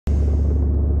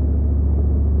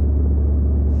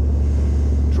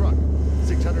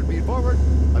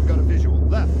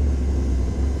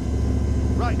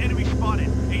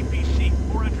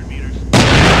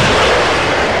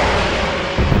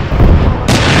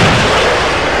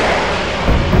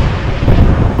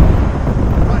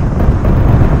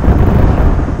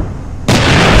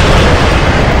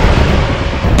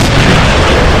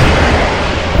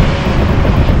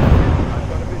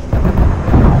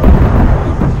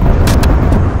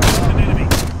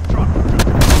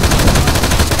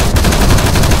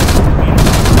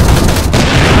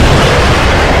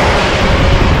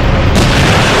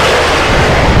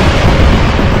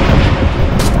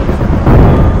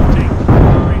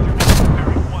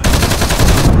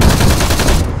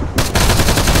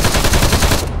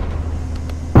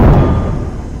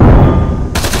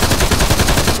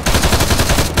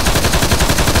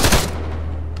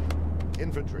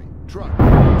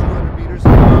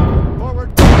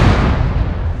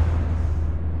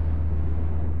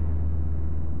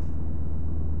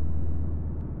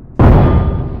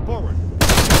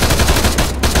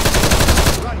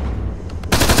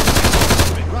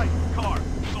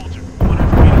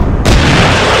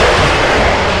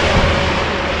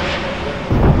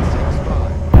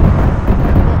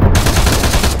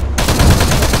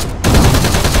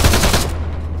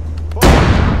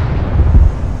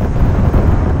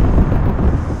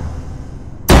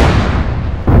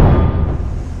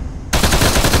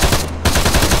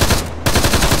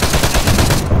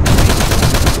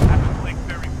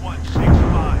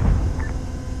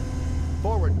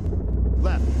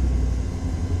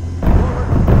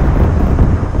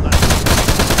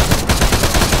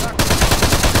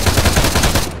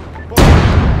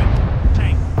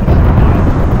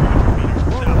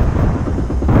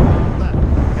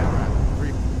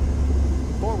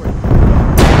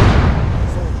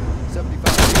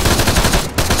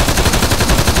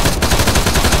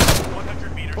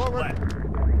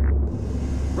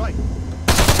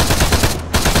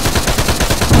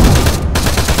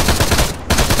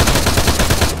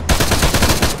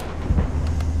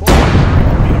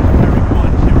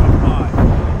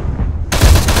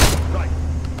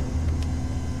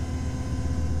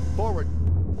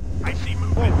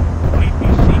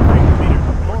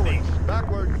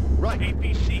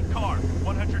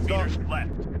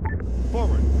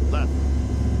Forward, left.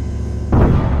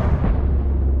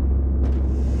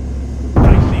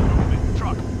 I see movement.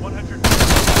 Truck, 100 meters.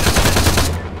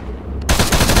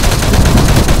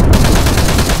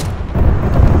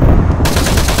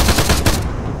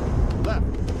 Left.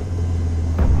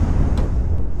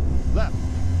 Left.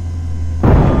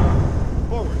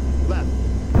 Forward, left.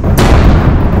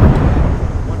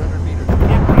 100 meters.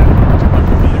 Impact,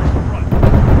 200 meters front.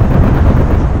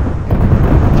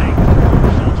 Tank,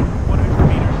 soldier, 100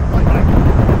 meters right.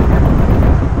 Backward.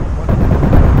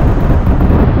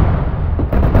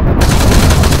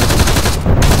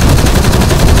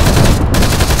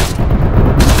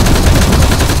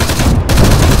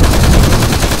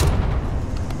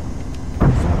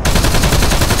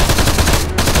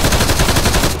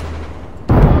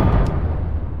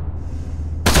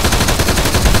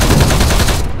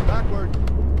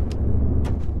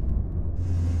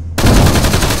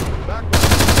 Backward.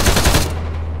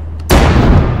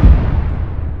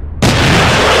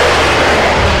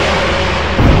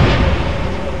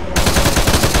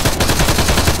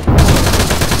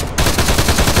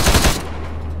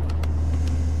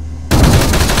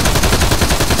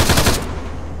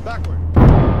 Backward.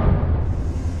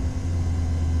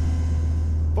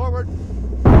 Forward.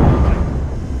 Right.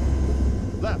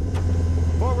 Left.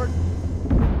 Forward.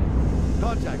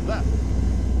 Contact. Left.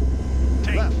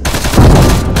 Tank, Left.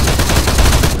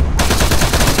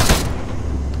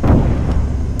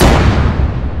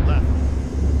 Left.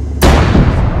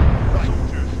 Right.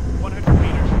 soldiers, 100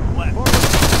 meters left. Forward.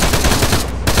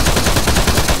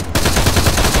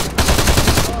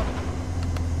 Stop.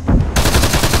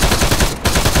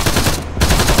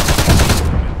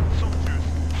 Soldiers,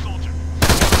 soldier.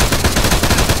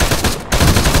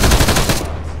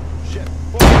 Ship.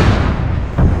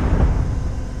 Forward.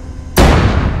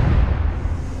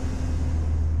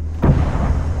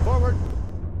 Forward.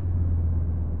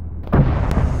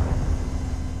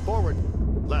 Forward.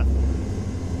 Left.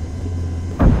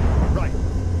 Right.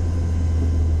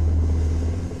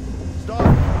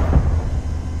 Stop.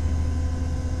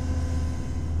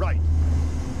 Right.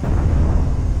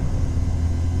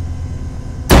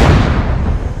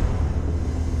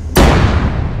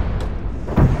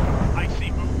 I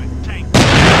see movement. Tank,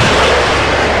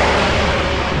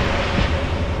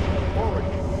 Forward.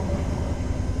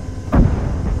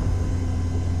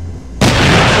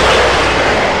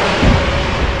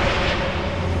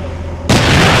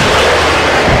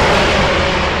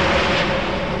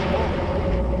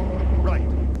 Right.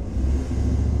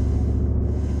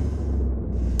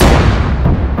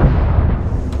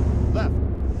 Left.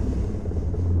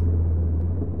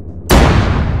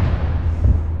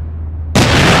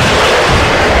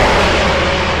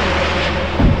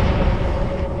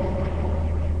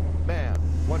 Man,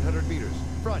 100 meters.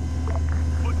 Front.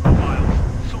 foot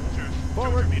mobiles. Soldiers,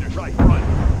 Forward. 200 meters Right. front.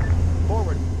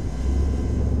 Forward.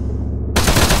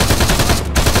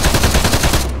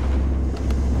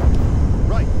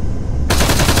 Right.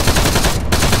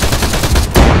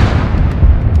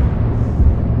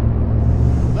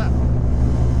 Left.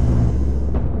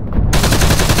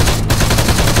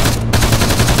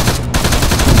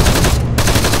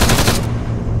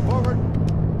 Forward.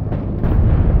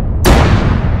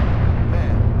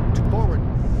 Man, forward.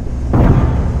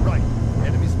 Right.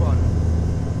 Enemy spotted.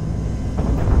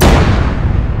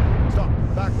 Stop.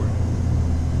 Backward.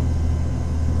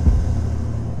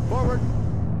 Forward.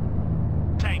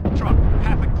 Tank, truck,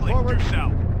 half a click Forward. due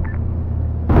south.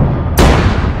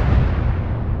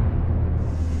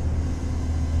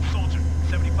 Soldier,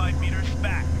 75 meters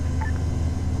back.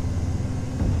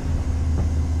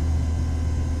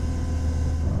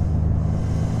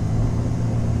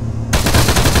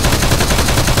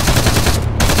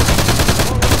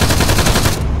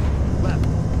 Left.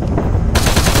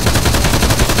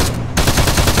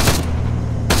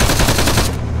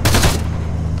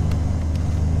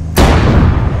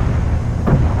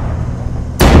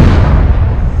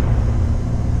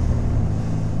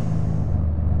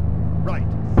 Right.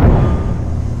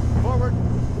 Forward.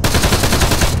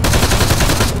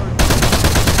 Backward.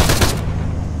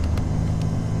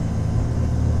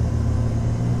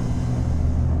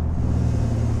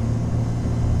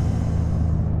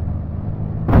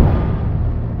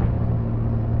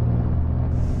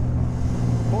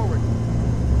 Forward.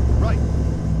 Right.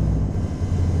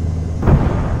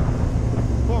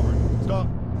 Forward. Stop.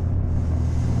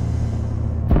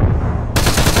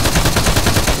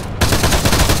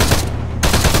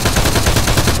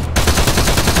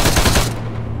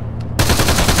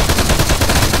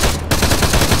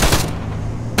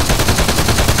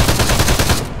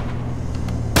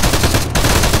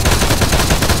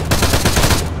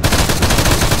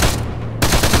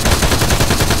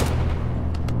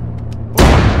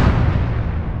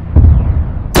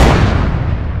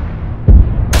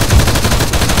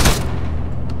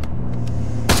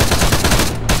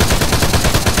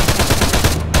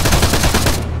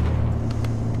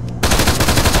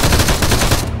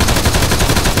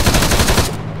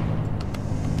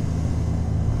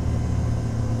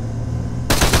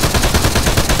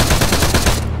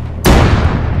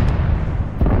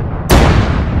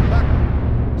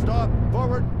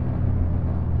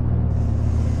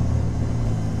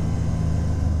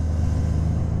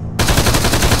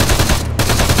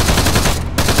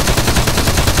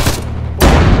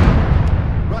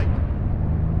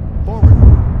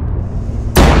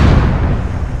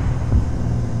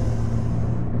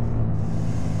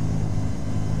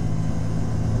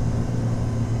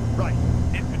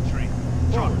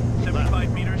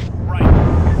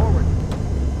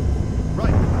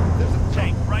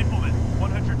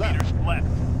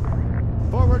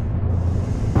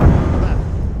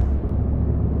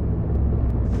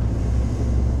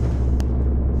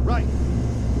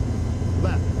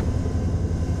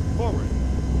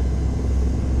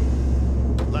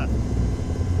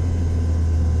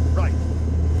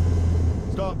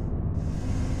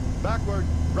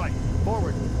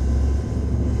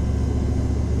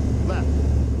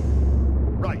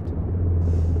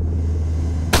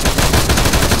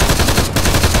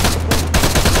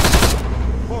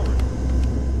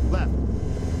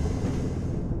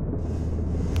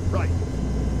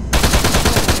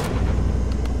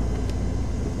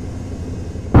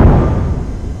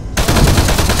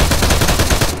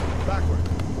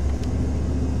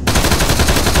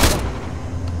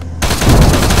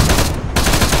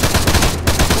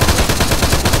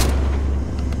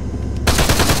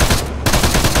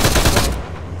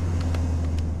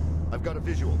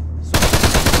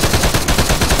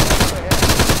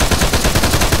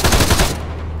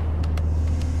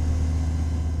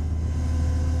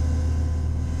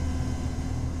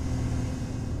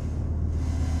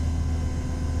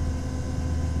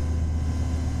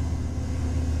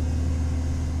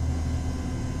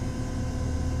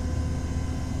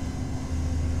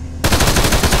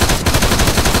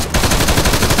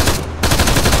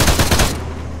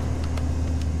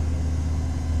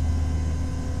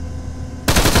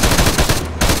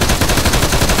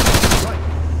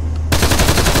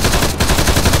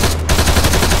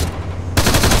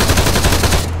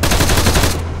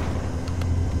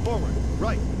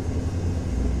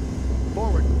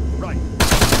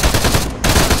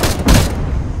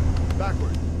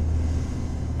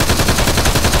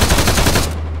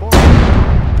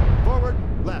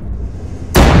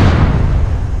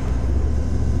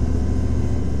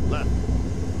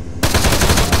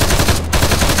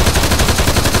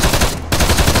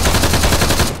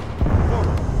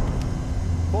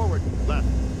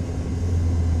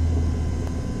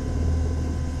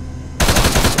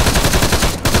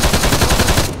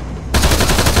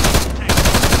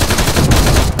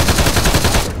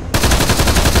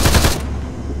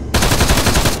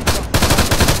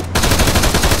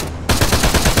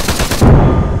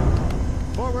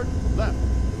 Left.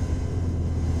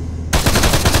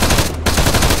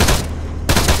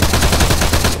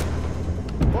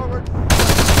 Forward.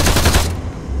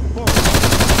 Forward.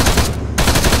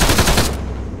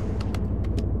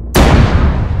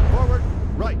 Forward.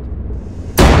 Right.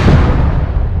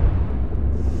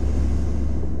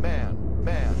 Man.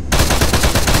 Man.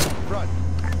 Front.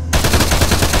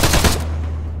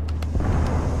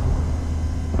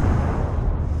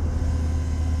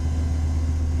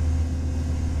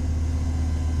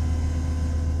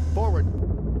 Forward.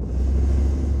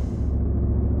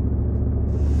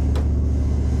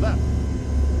 Left.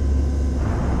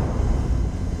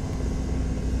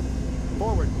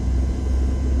 Forward.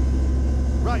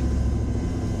 Right.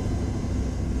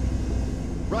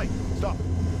 Right. Stop.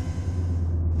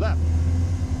 Left.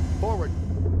 Forward.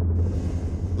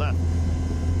 Left.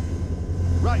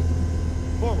 Right.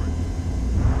 Forward.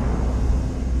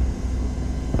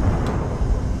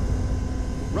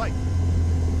 Right.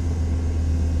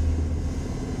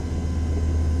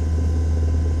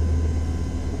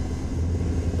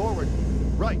 Forward.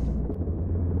 Right.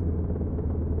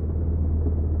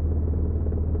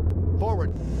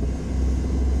 Forward.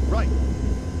 Right.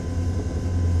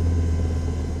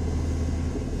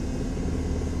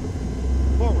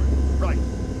 Forward. Right.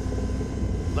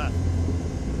 Left.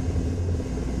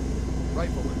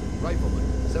 Rifleman.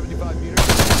 Rifleman. 75 meters.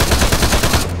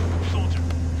 Soldier.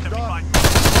 75.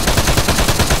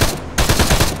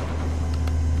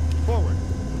 Forward.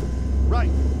 Right.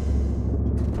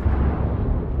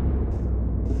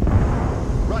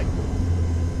 Right.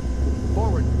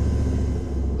 Forward.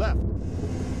 Left.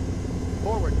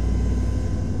 Forward.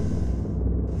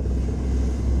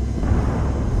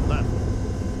 Left.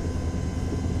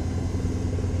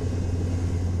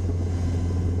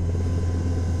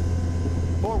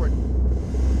 Forward.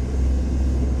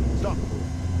 Stop.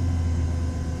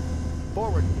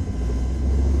 Forward.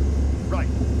 Right.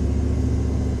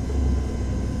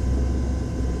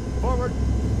 Forward.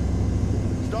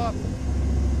 Stop.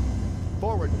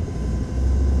 Forward.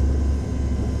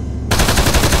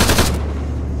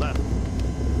 Left.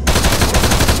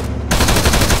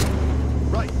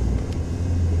 Right.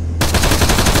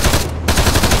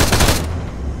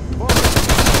 Forward.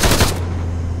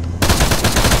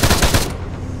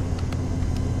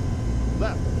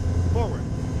 Left. Forward.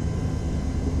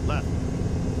 Left.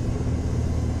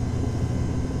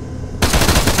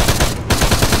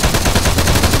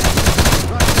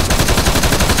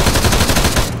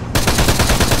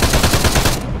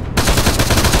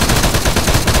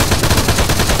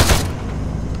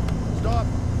 Stop.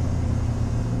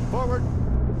 Forward.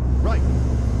 Right.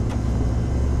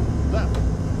 Left.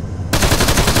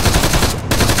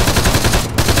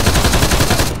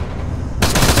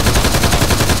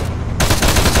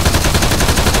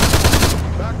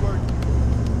 Backward.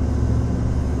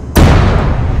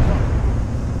 Stop.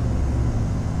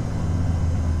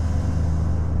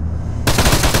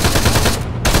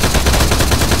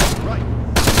 Right.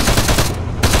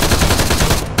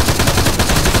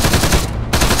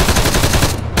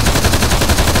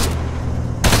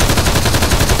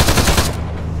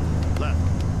 Left.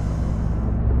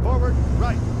 Forward.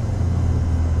 Right.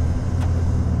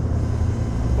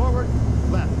 Forward.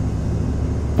 Left.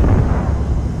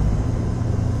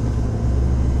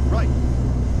 Right.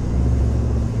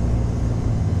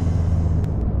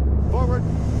 Forward.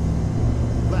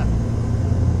 Left.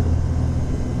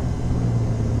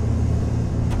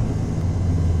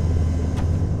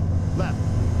 Left.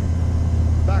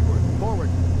 Backward. Forward.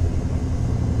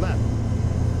 Left.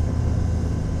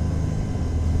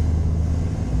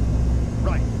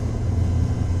 Right.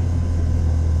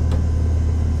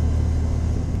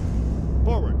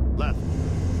 Forward. Left.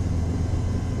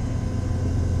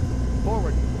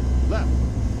 Forward. Left.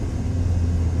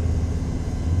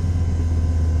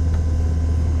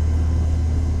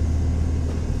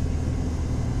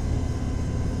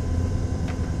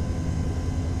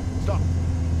 Stop.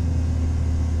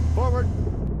 Forward.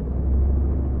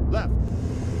 Left.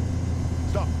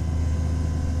 Stop.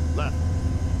 Left.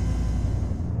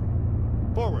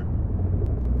 Forward.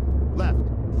 Left.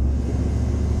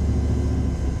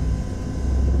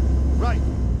 Right.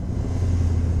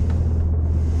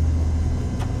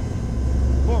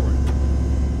 Forward.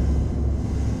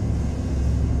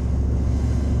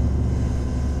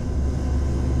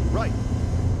 Right.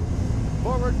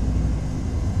 Forward.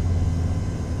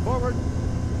 Forward.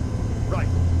 Right.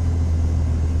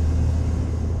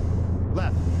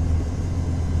 Left.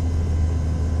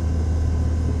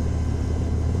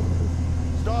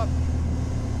 Stop.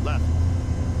 Left.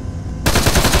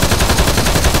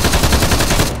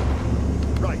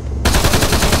 Right.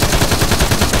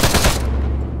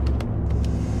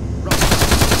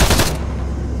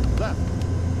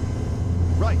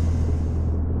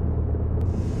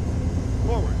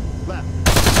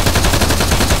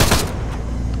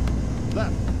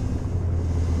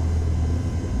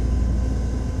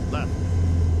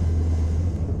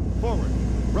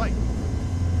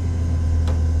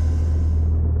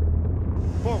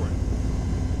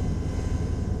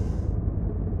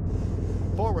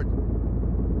 Forward.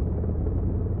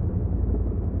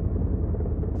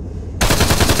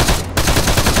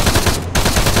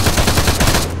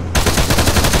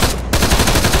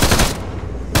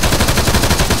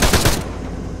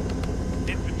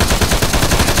 Infantry.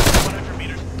 100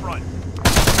 meters front.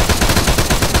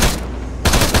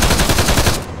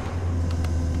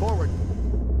 Forward.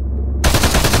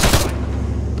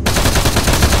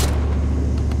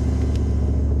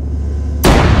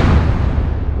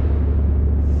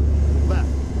 Left.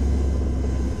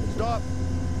 Stop.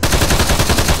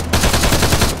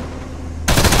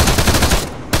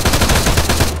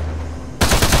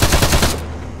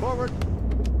 Forward.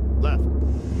 Left.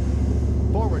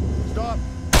 Forward. Stop.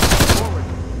 Forward.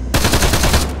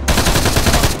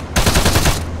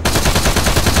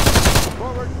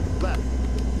 Forward. Left.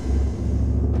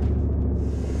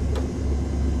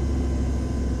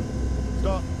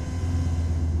 Stop.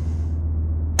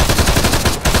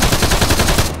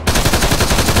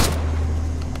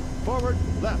 Forward.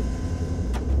 Left.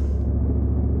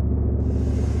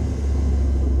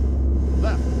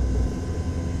 Left.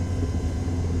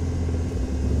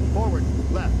 Forward.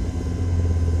 Left.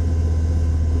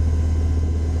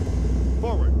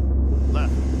 Forward.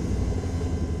 Left.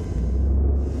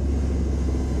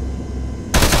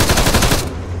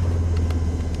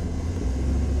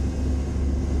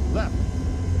 Left.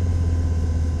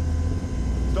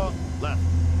 Stop. Left.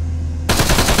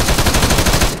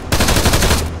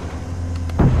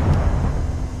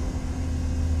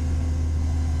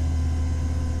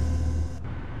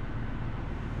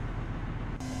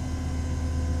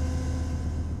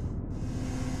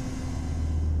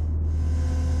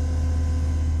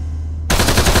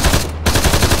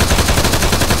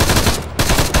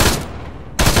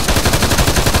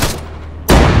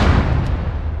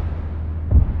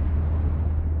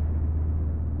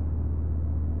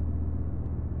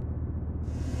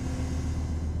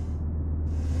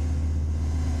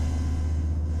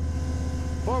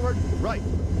 Forward. Right.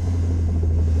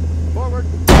 Forward.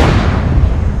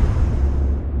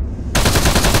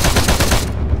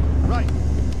 Right.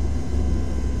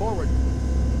 Forward.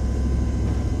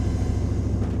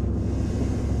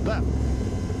 Left.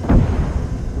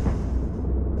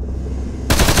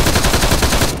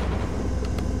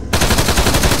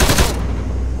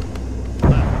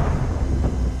 Left.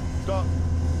 Stop.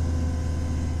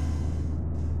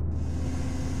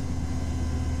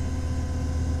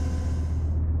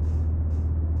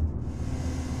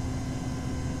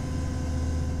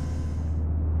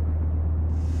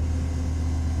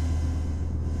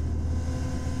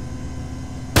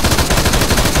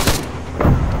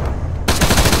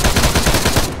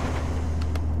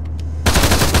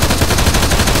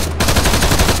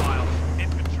 Miles.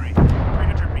 Infantry.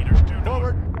 300 meters due north.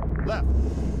 Forward. Left.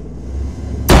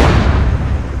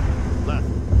 Left.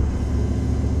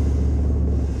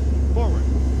 Forward.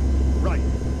 Right.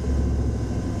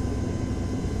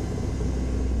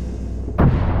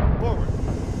 Forward.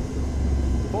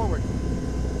 Forward.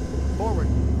 Forward.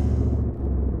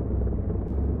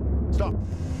 Stop.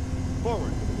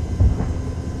 Forward.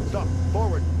 Stop.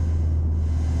 Forward.